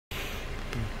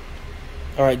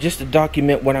Alright, just to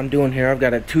document what I'm doing here, I've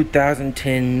got a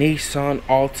 2010 Nissan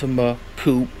Altima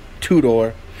Coupe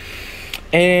 2-door.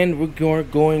 And we're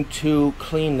going to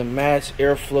clean the mass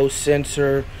airflow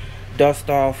sensor, dust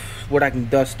off what I can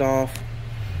dust off.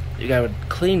 You gotta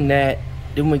clean that.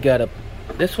 Then we gotta,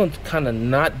 this one's kind of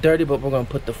not dirty, but we're gonna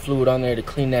put the fluid on there to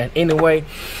clean that anyway.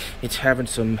 It's having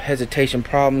some hesitation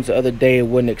problems. The other day it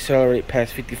wouldn't accelerate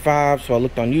past 55, so I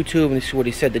looked on YouTube and this is what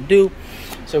he said to do.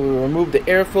 So we removed the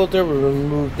air filter, we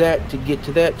removed that to get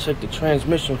to that, check the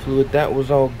transmission fluid, that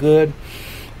was all good.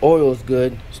 Oil's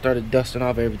good, started dusting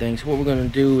off everything. So what we're gonna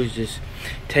do is just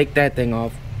take that thing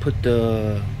off, put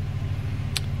the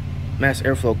mass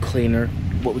airflow cleaner,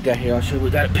 what we got here, I'll show you. We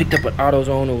got it picked up at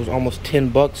AutoZone. It was almost 10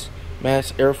 bucks.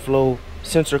 Mass airflow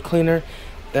sensor cleaner,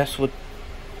 that's what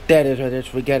that is right there.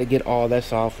 So we got to get all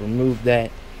that's off, remove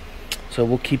that. So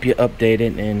we'll keep you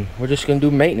updated, and we're just gonna do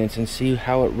maintenance and see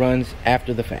how it runs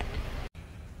after the fact.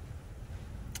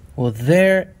 Well,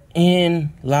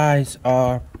 therein lies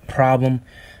our problem.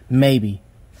 Maybe,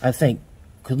 I think,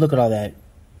 because look at all that.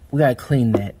 We gotta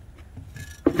clean that.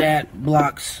 That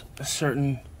blocks a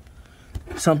certain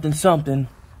something.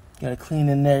 Gotta clean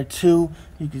in there too.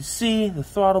 You can see the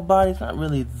throttle body. It's not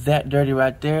really that dirty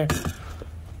right there,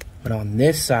 but on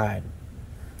this side.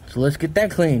 So let's get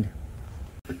that cleaned.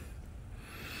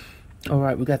 All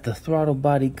right, we got the throttle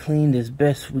body cleaned as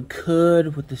best we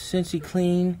could with the Sensi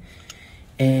Clean,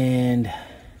 and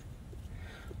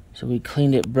so we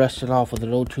cleaned it, brushed it off with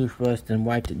an old toothbrush, then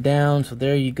wiped it down. So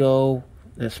there you go.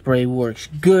 The spray works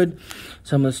good.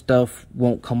 Some of the stuff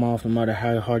won't come off no matter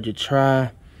how hard you try,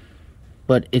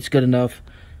 but it's good enough.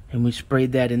 And we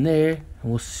sprayed that in there,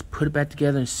 and we'll put it back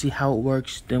together and see how it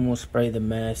works. Then we'll spray the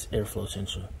mass airflow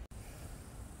sensor.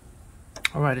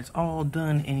 All right, it's all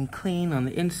done and clean on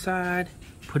the inside.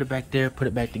 Put it back there, put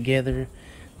it back together.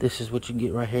 This is what you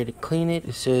get right here to clean it.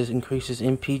 It says increases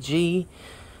MPG,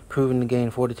 proven to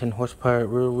gain 4 to 10 horsepower at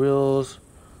rear wheels,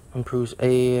 improves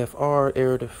AFR,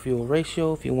 air to fuel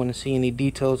ratio. If you want to see any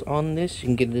details on this, you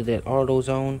can get it at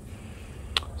AutoZone.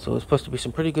 So it's supposed to be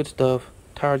some pretty good stuff.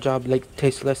 Tire job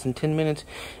takes less than 10 minutes.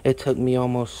 It took me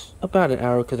almost about an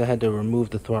hour because I had to remove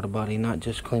the throttle body, not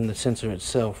just clean the sensor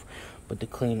itself, but to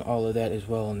clean all of that as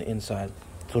well on the inside.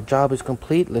 So job is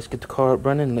complete. Let's get the car up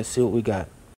running. Let's see what we got.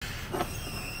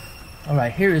 All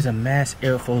right, here is a mass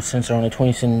airflow sensor on the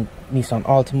 2010 Nissan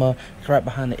Altima. It's right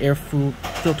behind the air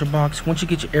filter box. Once you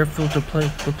get your air filter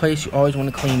replaced, you always want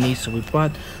to clean these. So we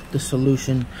bought the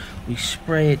solution. We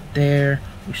spray it there.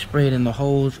 We spray it in the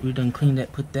holes. We done cleaned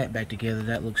that, put that back together.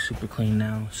 That looks super clean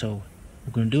now. So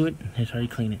we're gonna do it. Here's how you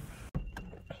clean it.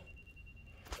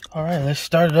 All right, let's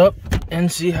start it up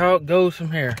and see how it goes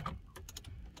from here.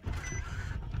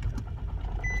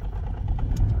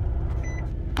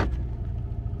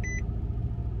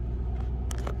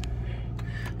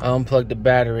 I unplugged the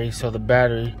battery, so the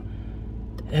battery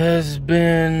has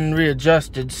been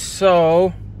readjusted.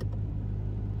 So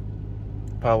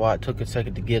probably why it took a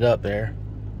second to get up there.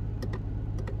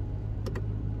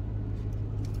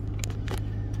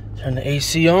 Turn the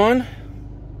AC on.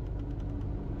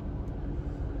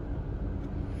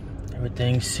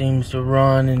 Everything seems to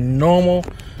run in normal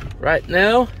right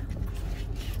now.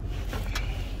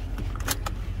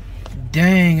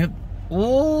 Dang.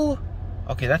 Ooh.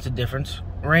 Okay, that's a difference.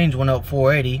 Range went up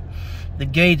 480. The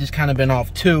gauge has kind of been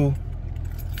off too.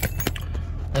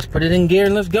 Let's put it in gear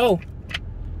and let's go.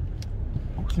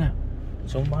 Oh snap.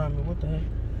 Someone behind me, what the heck?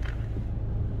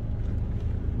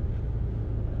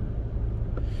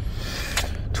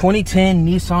 ...2010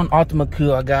 Nissan Altima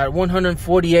Coupe. I got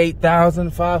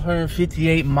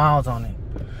 148,558 miles on it.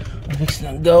 I'm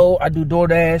fixing to go. I do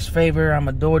DoorDash favor. I'm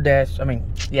a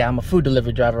food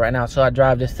delivery driver right now. So I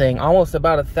drive this thing almost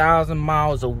about 1,000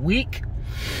 miles a week.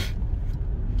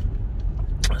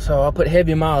 So I put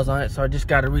heavy miles on it. So I just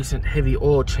got a recent heavy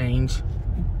oil change.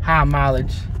 High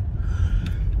mileage.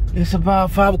 It's about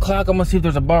 5 o'clock. I'm gonna see if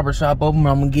there's a barber shop open.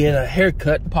 I'm gonna get a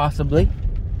haircut, possibly.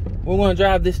 We're gonna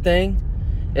drive this thing.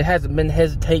 It hasn't been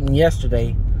hesitating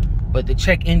yesterday, but the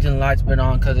check engine light's been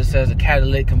on because it says the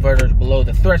catalytic converter is below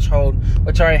the threshold,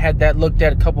 which I already had that looked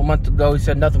at a couple months ago. He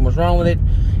said nothing was wrong with it.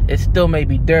 It still may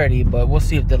be dirty, but we'll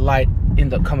see if the light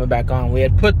ends up coming back on. We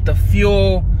had put the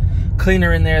fuel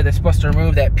cleaner in there that's supposed to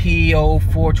remove that PO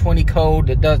 420 code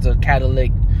that does the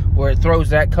catalytic, where it throws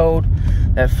that code.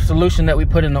 That solution that we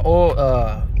put in the oil,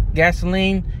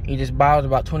 gasoline, you just buy it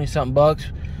about 20 something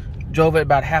bucks. Drove it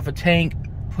about half a tank,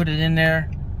 put it in there.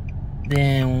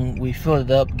 Then we filled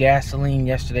it up gasoline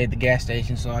yesterday at the gas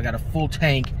station, so I got a full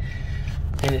tank,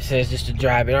 and it says just to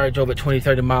drive it. I already drove it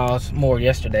 20-30 miles more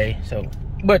yesterday, so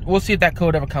but we'll see if that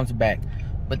code ever comes back.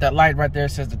 But that light right there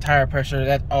says the tire pressure.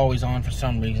 That's always on for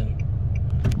some reason.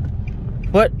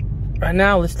 But right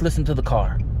now, let's listen to the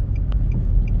car.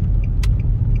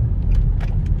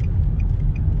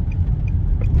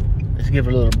 Let's give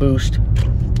it a little boost.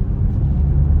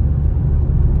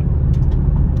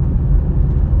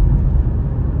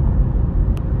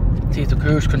 See if the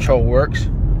cruise control works.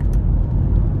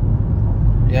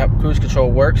 Yep, cruise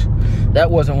control works. That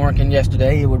wasn't working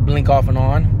yesterday. It would blink off and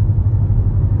on.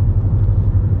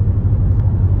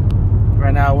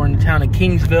 Right now we're in the town of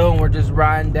Kingsville and we're just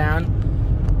riding down,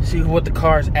 see what the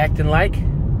car is acting like.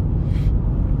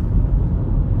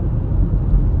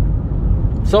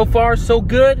 So far, so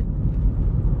good.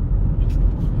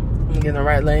 I'm gonna get in the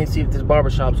right lane, see if this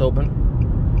barbershop's open.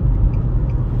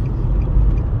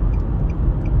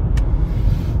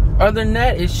 Other than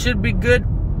that, it should be good.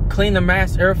 Clean the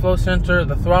mass airflow sensor,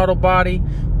 the throttle body.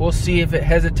 We'll see if it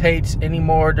hesitates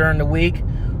anymore during the week,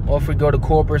 or if we go to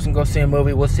Corpus and go see a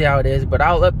movie. We'll see how it is, but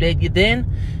I'll update you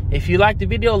then. If you like the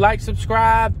video, like,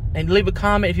 subscribe, and leave a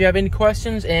comment if you have any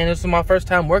questions. And this is my first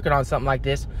time working on something like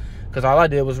this, because all I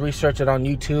did was research it on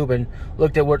YouTube and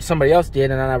looked at what somebody else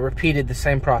did, and then I repeated the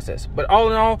same process. But all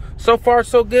in all, so far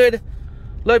so good.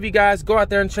 Love you guys. Go out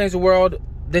there and change the world.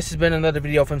 This has been another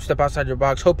video from Step Outside Your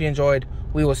Box. Hope you enjoyed.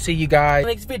 We will see you guys in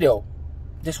the next video.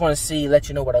 Just want to let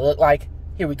you know what I look like.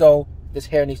 Here we go. This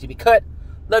hair needs to be cut.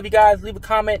 Love you guys. Leave a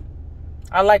comment.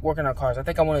 I like working on cars. I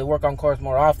think I want to work on cars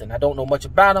more often. I don't know much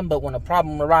about them, but when a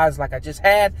problem arises like I just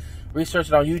had, research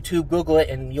it on YouTube, Google it,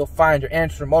 and you'll find your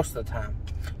answer most of the time.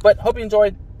 But hope you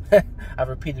enjoyed. I've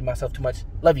repeated myself too much.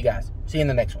 Love you guys. See you in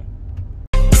the next one.